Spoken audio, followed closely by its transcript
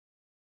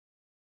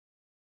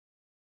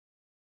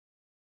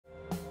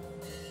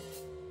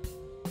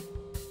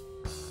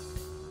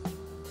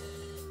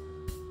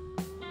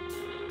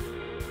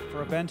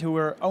For a band who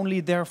were only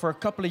there for a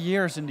couple of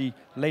years in the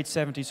late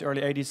 70s,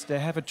 early 80s, they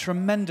have a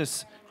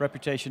tremendous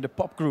reputation, the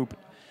pop group.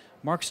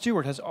 Mark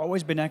Stewart has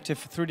always been active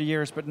through the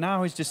years, but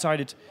now he's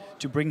decided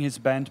to bring his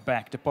band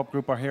back. The pop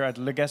group are here at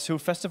Le Guess Who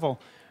Festival.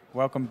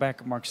 Welcome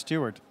back, Mark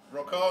Stewart.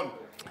 Rock on.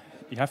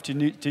 You have to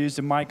use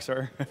the mic,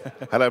 sir.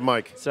 Hello,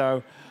 Mike.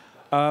 So,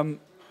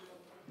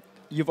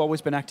 you've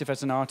always been active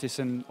as an artist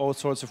in all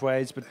sorts of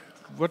ways, but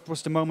what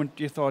was the moment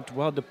you thought,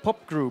 well, the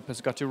pop group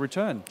has got to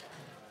return?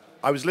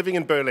 I was living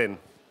in Berlin,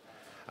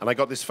 and I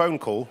got this phone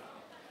call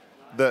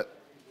that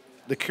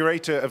the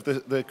creator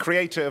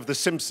of The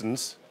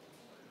Simpsons,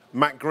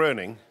 Matt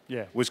Groening,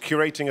 was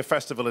curating a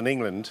festival in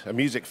England, a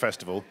music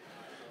festival,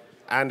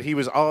 and he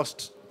was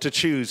asked to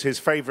choose his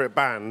favorite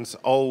bands,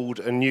 old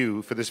and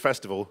new, for this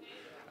festival,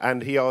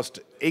 and he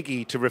asked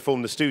Iggy to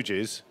reform the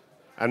Stooges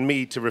and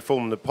me to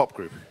reform the pop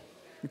group,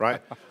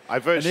 right?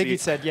 And Iggy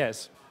said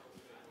yes.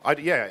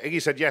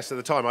 Iggy said yes at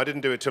the time. I didn't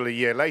do it till a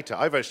year later.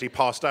 I virtually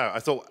passed out. I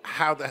thought,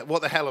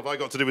 what the hell have I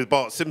got to do with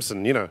Bart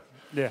Simpson, you know?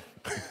 Yeah.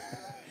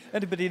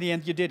 But in the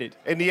end, you did it.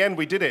 In the end,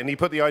 we did it, and he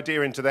put the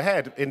idea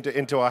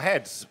into our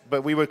heads.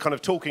 But we were kind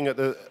of talking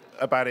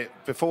about it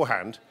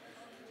beforehand.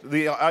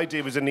 The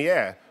idea was in the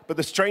air. But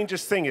the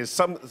strangest thing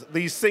is,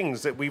 these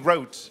things that we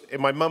wrote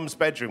in my mum's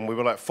bedroom, we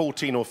were like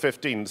 14 or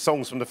 15,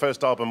 songs from the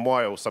first album,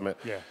 Why or something.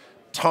 Yeah.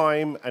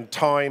 Time and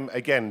time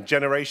again,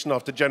 generation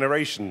after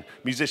generation,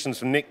 musicians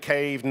from Nick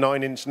Cave,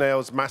 Nine Inch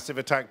Nails, Massive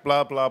Attack,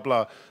 blah, blah,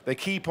 blah. They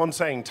keep on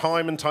saying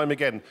time and time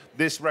again,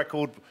 this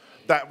record,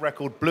 that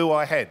record blew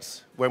our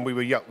heads when we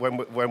were young,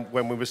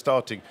 when we were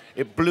starting.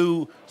 It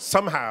blew,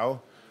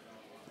 somehow,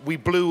 we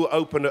blew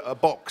open a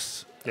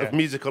box of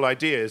musical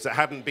ideas that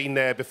hadn't been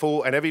there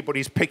before, and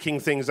everybody's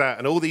picking things out,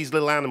 and all these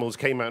little animals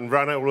came out and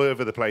ran all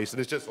over the place, and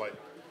it's just like,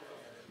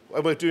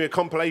 we're doing a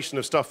compilation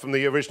of stuff from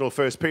the original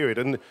first period,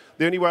 and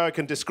the only way I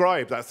can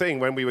describe that thing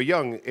when we were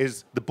young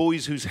is the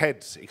boys whose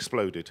heads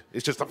exploded.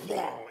 It's just like,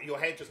 whoa, your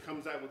head just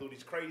comes out with all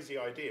these crazy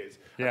ideas,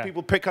 and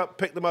people pick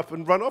them up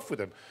and run off with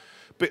them.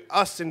 But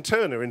us in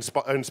turn are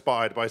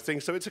inspired by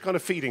things, so it's a kind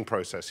of feeding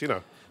process, you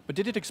know. But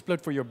did it explode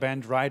for your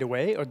band right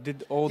away, or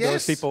did all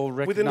those people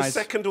recognize? Within the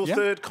second or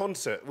third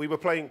concert, we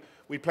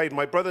played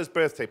my brother's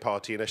birthday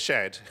party in a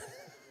shed.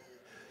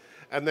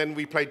 And then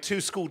we played 2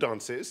 school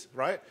dances,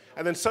 right?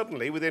 And then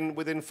suddenly,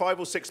 within 5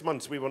 or 6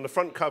 months, we were on the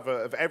front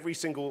cover of every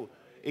single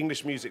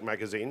English music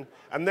magazine.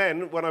 And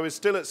then, when I was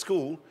still at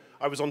school,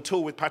 I was on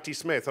tour with Patti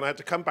Smith, and I had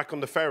to come back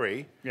on the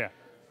ferry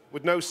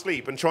with no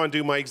sleep and try and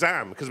do my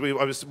exam, because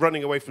I was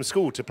running away from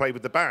school to play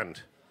with the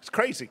band. It's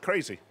crazy,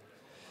 crazy.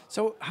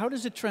 So how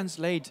does it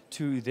translate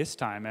to this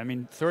time? I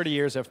mean, 30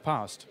 years have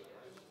passed.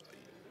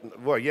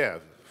 Well, yeah.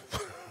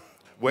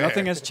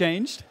 Nothing has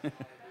changed?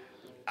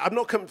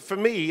 For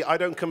me, I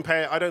don't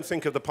compare, I don't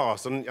think of the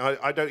past, and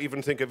I don't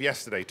even think of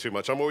yesterday too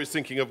much. I'm always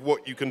thinking of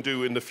what you can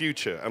do in the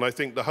future, and I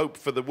think the hope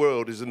for the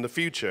world is in the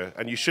future,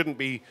 and you shouldn't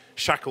be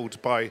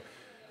shackled by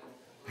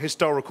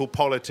historical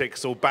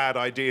politics or bad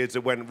ideas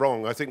that went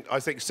wrong. I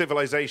think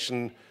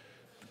civilization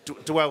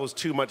dwells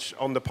too much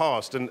on the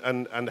past,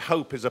 and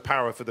hope is a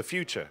power for the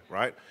future,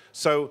 right?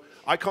 So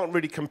I can't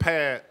really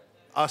compare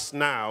us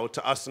now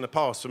to us in the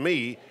past. For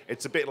me,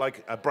 it's a bit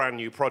like a brand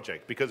new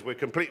project, because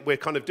we're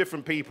kind of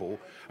different people,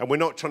 and we're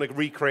not trying to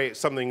recreate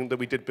something that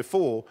we did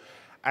before.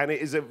 And it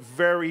is a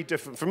very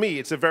different, for me,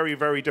 it's a very,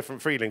 very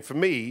different feeling. For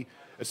me,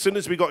 as soon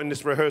as we got in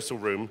this rehearsal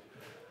room,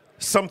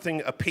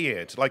 something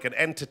appeared, like an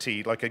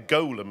entity, like a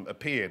golem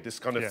appeared, this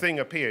kind of thing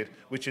appeared,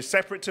 which is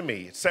separate to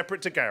me, it's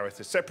separate to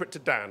Gareth, it's separate to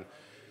Dan,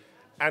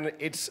 and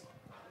it's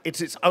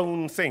its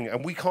own thing,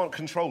 and we can't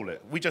control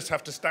it. We just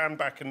have to stand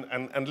back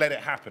and let it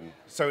happen.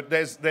 So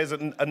there's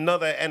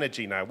another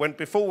energy now.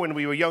 Before, when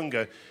we were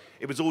younger,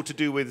 it was all to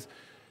do with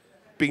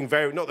being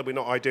very, not that we're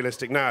not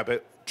idealistic now,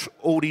 but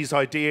all these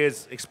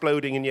ideas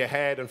exploding in your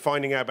head and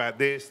finding out about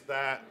this,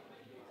 that,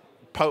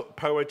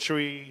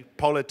 poetry,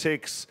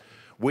 politics,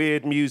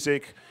 weird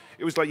music.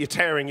 It was like you're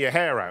tearing your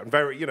hair out, and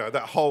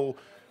that whole.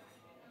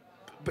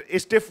 But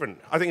it's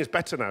different. I think it's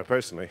better now,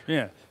 personally.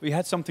 Yeah, we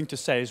had something to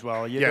say as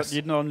well. You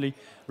didn't only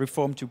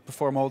reform to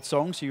perform old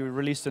songs. You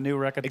released a new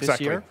record this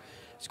year.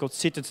 It's called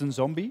Citizen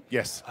Zombie.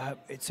 Yes.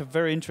 It's a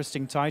very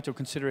interesting title,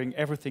 considering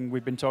everything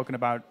we've been talking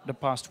about the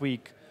past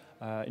week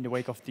in the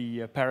wake of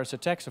the Paris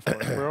attacks, of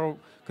course. We're all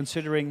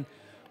considering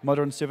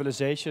modern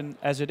civilization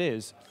as it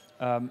is.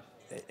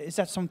 Is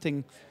that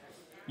something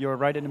you're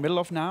right in the middle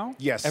of now?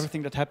 Yes.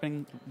 Everything that's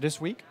happening this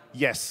week?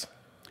 Yes.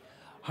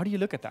 How do you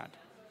look at that?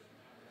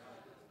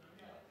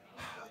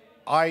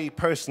 I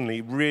personally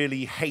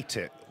really hate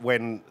it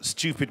when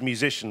stupid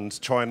musicians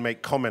try and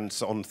make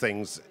comments on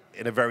things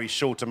in a very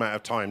short amount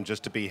of time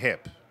just to be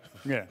hip.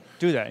 Yeah,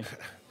 do they?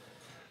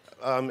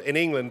 In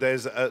England,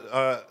 there's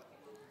I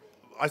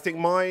think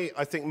my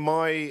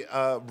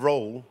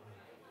role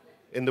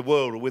in the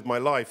world, or with my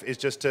life, is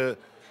just to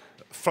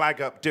flag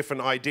up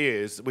different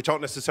ideas, which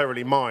aren't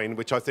necessarily mine,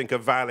 which I think are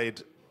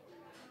valid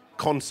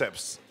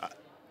concepts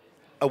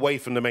away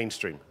from the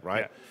mainstream,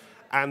 right?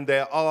 Yeah. And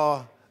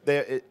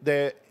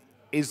there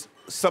is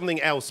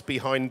something else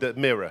behind the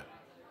mirror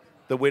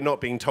that we're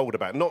not being told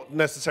about, not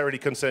necessarily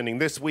concerning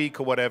this week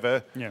or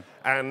whatever. Yeah.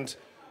 And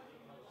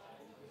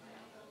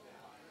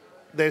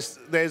there's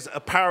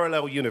a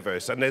parallel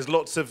universe, and there's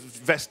lots of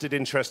vested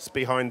interests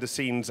behind the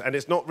scenes, and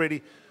it's not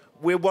really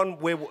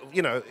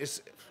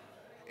it's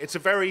a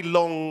very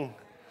long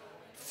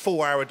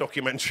 4-hour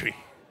documentary.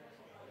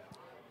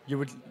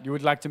 You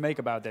would like to make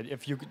about that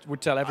if you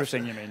would tell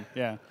everything. You mean?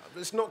 Yeah.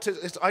 It's not.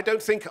 I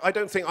don't think I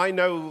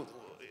know.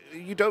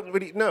 You don't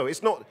really know.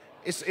 It's not.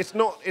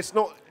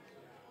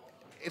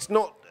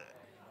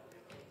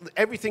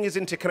 Everything is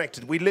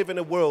interconnected. We live in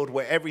a world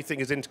where everything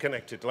is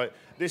interconnected. Like,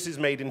 this is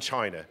made in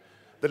China.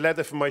 The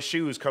leather from my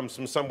shoes comes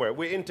from somewhere.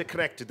 We're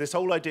interconnected. This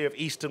whole idea of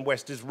East and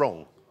West is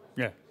wrong.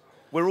 Yeah.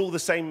 We're all the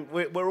same.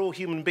 We're all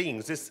human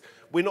beings.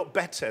 We're not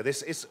better.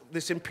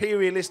 This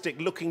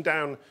imperialistic looking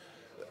down.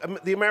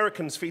 The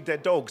Americans feed their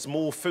dogs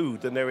more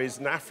food than there is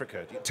in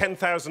Africa.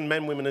 10,000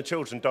 men, women, and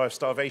children die of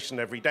starvation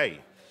every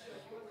day.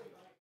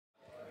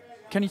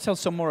 Can you tell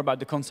some more about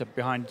the concept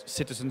behind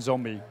Citizen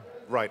Zombie?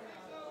 Right.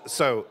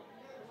 So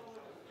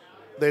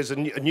there's a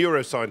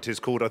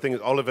neuroscientist called, I think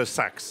it's Oliver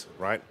Sacks,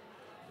 right,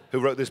 who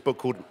wrote this book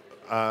called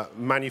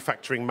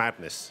Manufacturing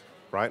Madness,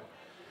 right?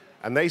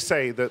 And they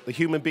say that the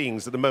human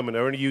beings at the moment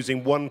are only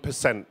using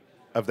 1%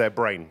 of their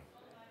brain,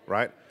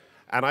 right?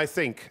 And I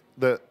think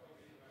that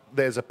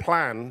there's a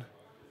plan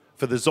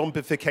for the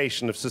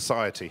zombification of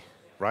society,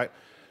 right?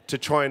 To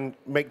try and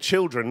make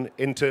children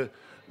into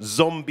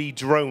zombie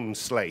drone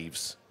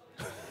slaves,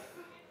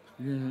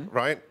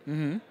 right?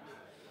 Mm-hmm.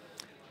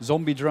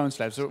 Zombie drone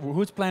slaves. So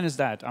whose plan is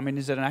that? I mean,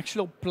 is it an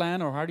actual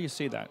plan, or how do you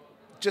see that?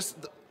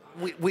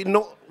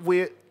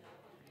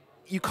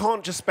 You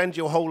can't just spend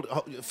your whole,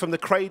 from the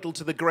cradle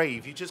to the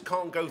grave, you just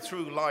can't go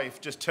through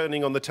life just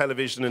turning on the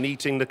television and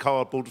eating the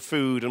cardboard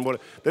food and what.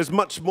 There's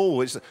much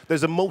more.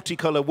 There's a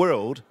multicolour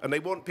world, and they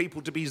want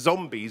people to be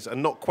zombies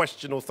and not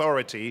question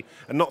authority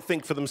and not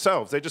think for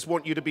themselves. They just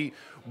want you to be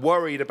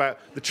worried about,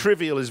 the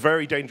Trivial is a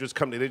very dangerous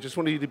company. They just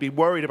want you to be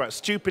worried about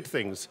stupid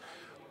things.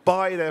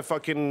 Buy their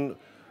fucking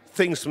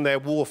things from their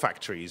war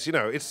factories. You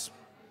know, it's...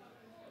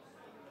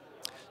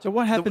 So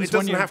what happens it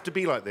doesn't have to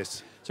be like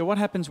this. So what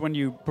happens when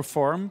you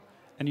perform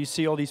and you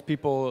see all these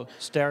people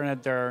staring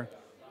at their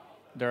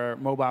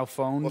mobile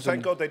phones? Well,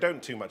 thank God they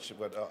don't too much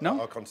at No?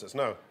 our concerts.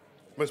 No.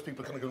 Most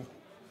people kind of go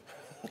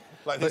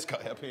like this guy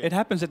up here. It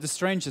happens at the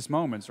strangest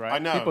moments, right? I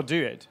know. People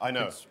do it. I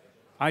know.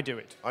 I do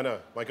it. I know.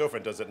 My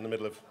girlfriend does it in the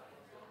middle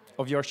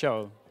Of your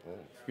show? Oh,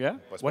 Yeah?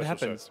 What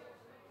happens?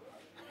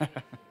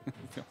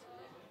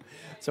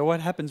 So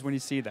what happens when you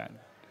see that?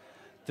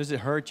 Does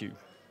it hurt you?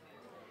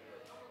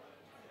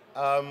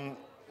 Well,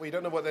 you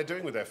don't know what they're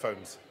doing with their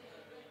phones.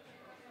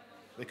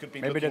 They could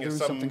be Maybe they're looking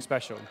doing at something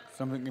special,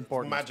 something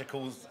important.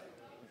 magical,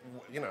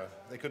 you know,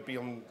 they could be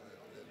in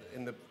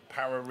the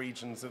power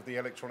regions of the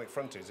electronic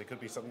frontiers. It could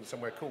be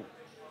somewhere cool.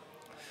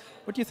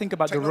 What do you think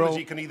about the role?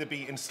 Technology can either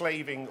be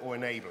enslaving or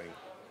enabling.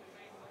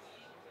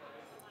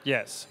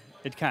 Yes,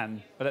 it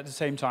can. But at the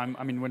same time,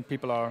 I mean, when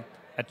people are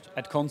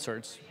at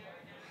concerts,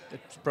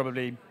 it's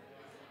probably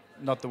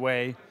not the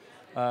way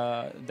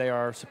they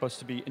are supposed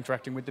to be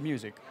interacting with the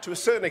music. To a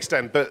certain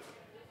extent, but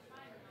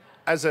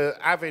as an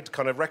avid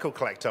kind of record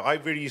collector, I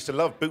really used to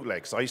love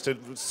bootlegs. I used to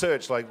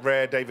search like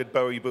rare David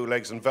Bowie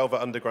bootlegs and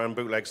Velvet Underground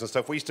bootlegs and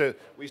stuff. We used to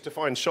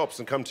find shops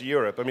and come to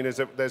Europe. I mean,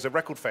 there's a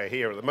record fair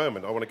here at the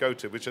moment I want to go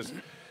to, which is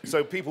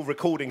so people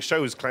recording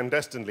shows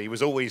clandestinely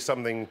was always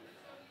something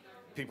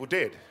people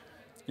did.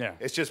 Yeah.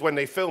 It's just when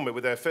they film it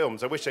with their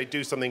films, I wish they'd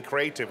do something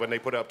creative when they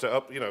put it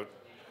up, you know,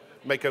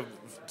 make a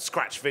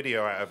scratch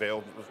video out of it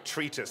or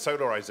treat it,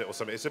 solarize it or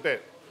something. It's a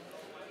bit...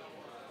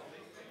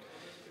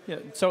 Yeah,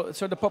 so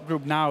the pop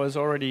group now has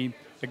already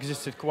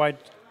existed quite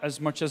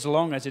as much as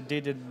long as it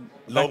did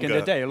back in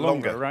the day,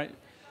 longer, right?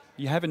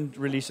 You haven't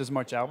released as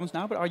much albums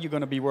now, but are you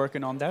going to be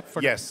working on that?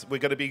 Yes, we're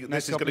going to be.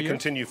 This is going to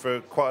continue for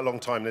quite a long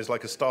time. There's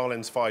like a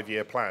Stalin's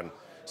 5-year plan.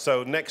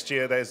 So next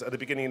year, there's at the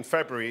beginning in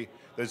February,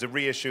 there's a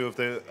reissue of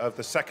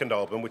the second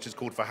album, which is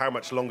called For How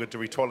Much Longer Do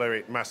We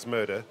Tolerate Mass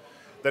Murder?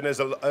 Then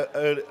there's an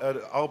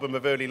album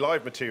of early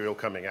live material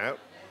coming out,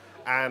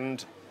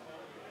 and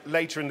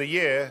later in the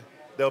year,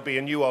 there'll be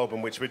a new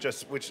album, which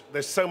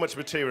there's so much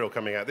material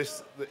coming out.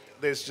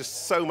 There's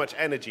just so much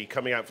energy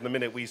coming out from the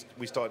minute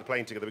we started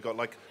playing together. We've got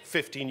like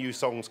 50 new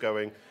songs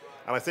going,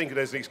 and I think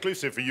there's an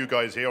exclusive for you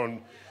guys here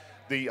on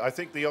I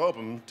think the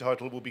album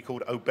title will be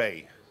called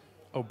Obey.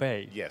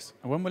 Obey. Yes.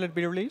 And when will it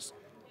be released?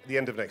 The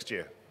end of next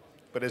year.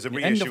 But there's a the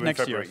reissue end of in next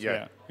February.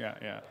 Year.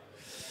 Yeah.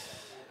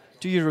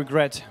 Do you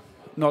regret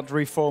not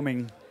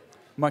reforming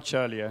much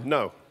earlier?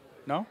 No.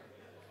 No?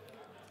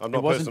 I'm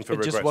not a person for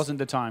regrets. It just wasn't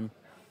the time.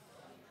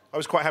 I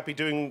was quite happy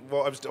doing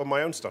what I was on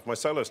my own stuff, my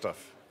solo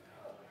stuff.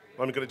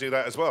 I'm going to do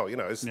that as well. You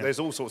know,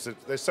 there's all sorts of,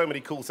 there's so many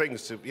cool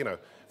things to, you know.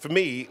 For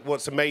me,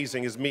 what's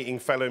amazing is meeting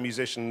fellow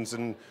musicians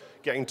and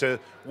getting to.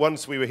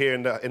 Once we were here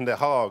in the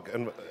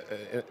Hague,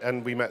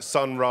 and we met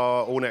Sun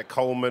Ra, Ornette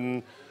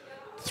Coleman,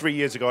 3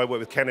 years ago, I worked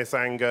with Kenneth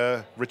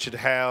Anger, Richard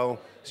Hell.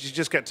 So you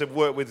just get to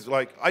work with,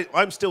 like,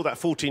 I'm still that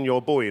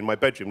 14-year-old boy in my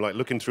bedroom, like,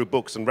 looking through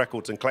books and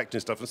records and collecting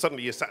stuff, and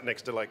suddenly you're sat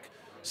next to, like,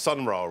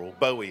 Sun Ra or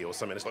Bowie or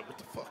something. It's like, what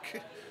the fuck? Do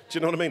you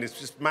know what I mean? It's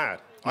just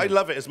mad. I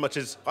love it as much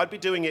as I'd be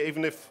doing it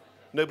even if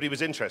nobody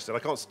was interested. I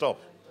can't stop.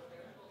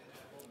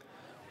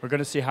 We're going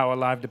to see how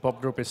alive the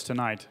pop group is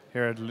tonight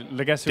here at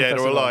Legacy Dead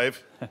Festival. or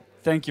alive.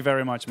 Thank you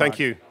very much, Mark. Thank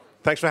you.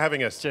 Thanks for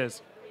having us.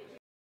 Cheers.